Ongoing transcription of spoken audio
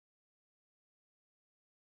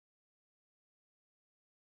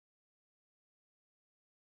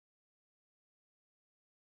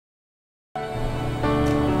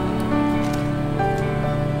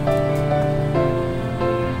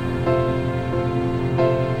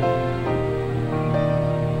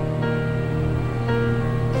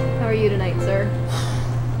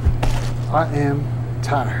I am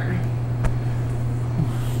tired.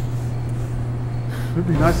 It'd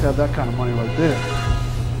be nice to have that kind of money right there.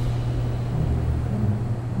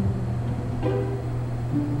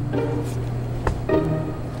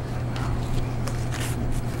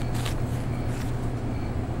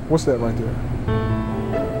 What's that right there?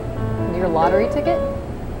 Your lottery ticket?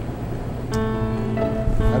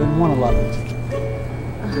 I didn't want a lottery ticket.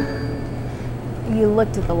 You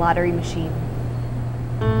looked at the lottery machine.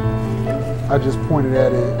 I just pointed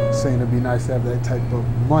at it saying it'd be nice to have that type of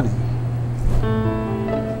money.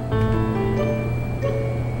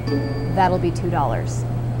 That'll be $2.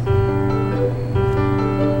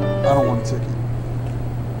 I don't want a ticket.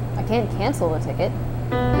 I can't cancel the ticket.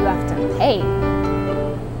 You have to pay.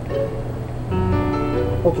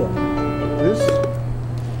 Okay, this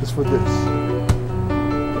is for this.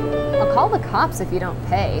 I'll call the cops if you don't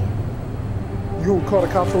pay. You gonna call the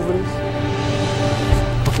cops over this?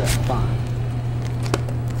 Okay, fine.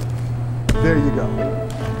 There you go.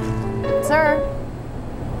 Sir,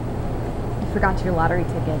 you forgot your lottery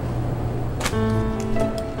ticket.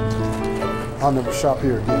 I'll never shop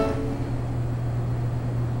here again.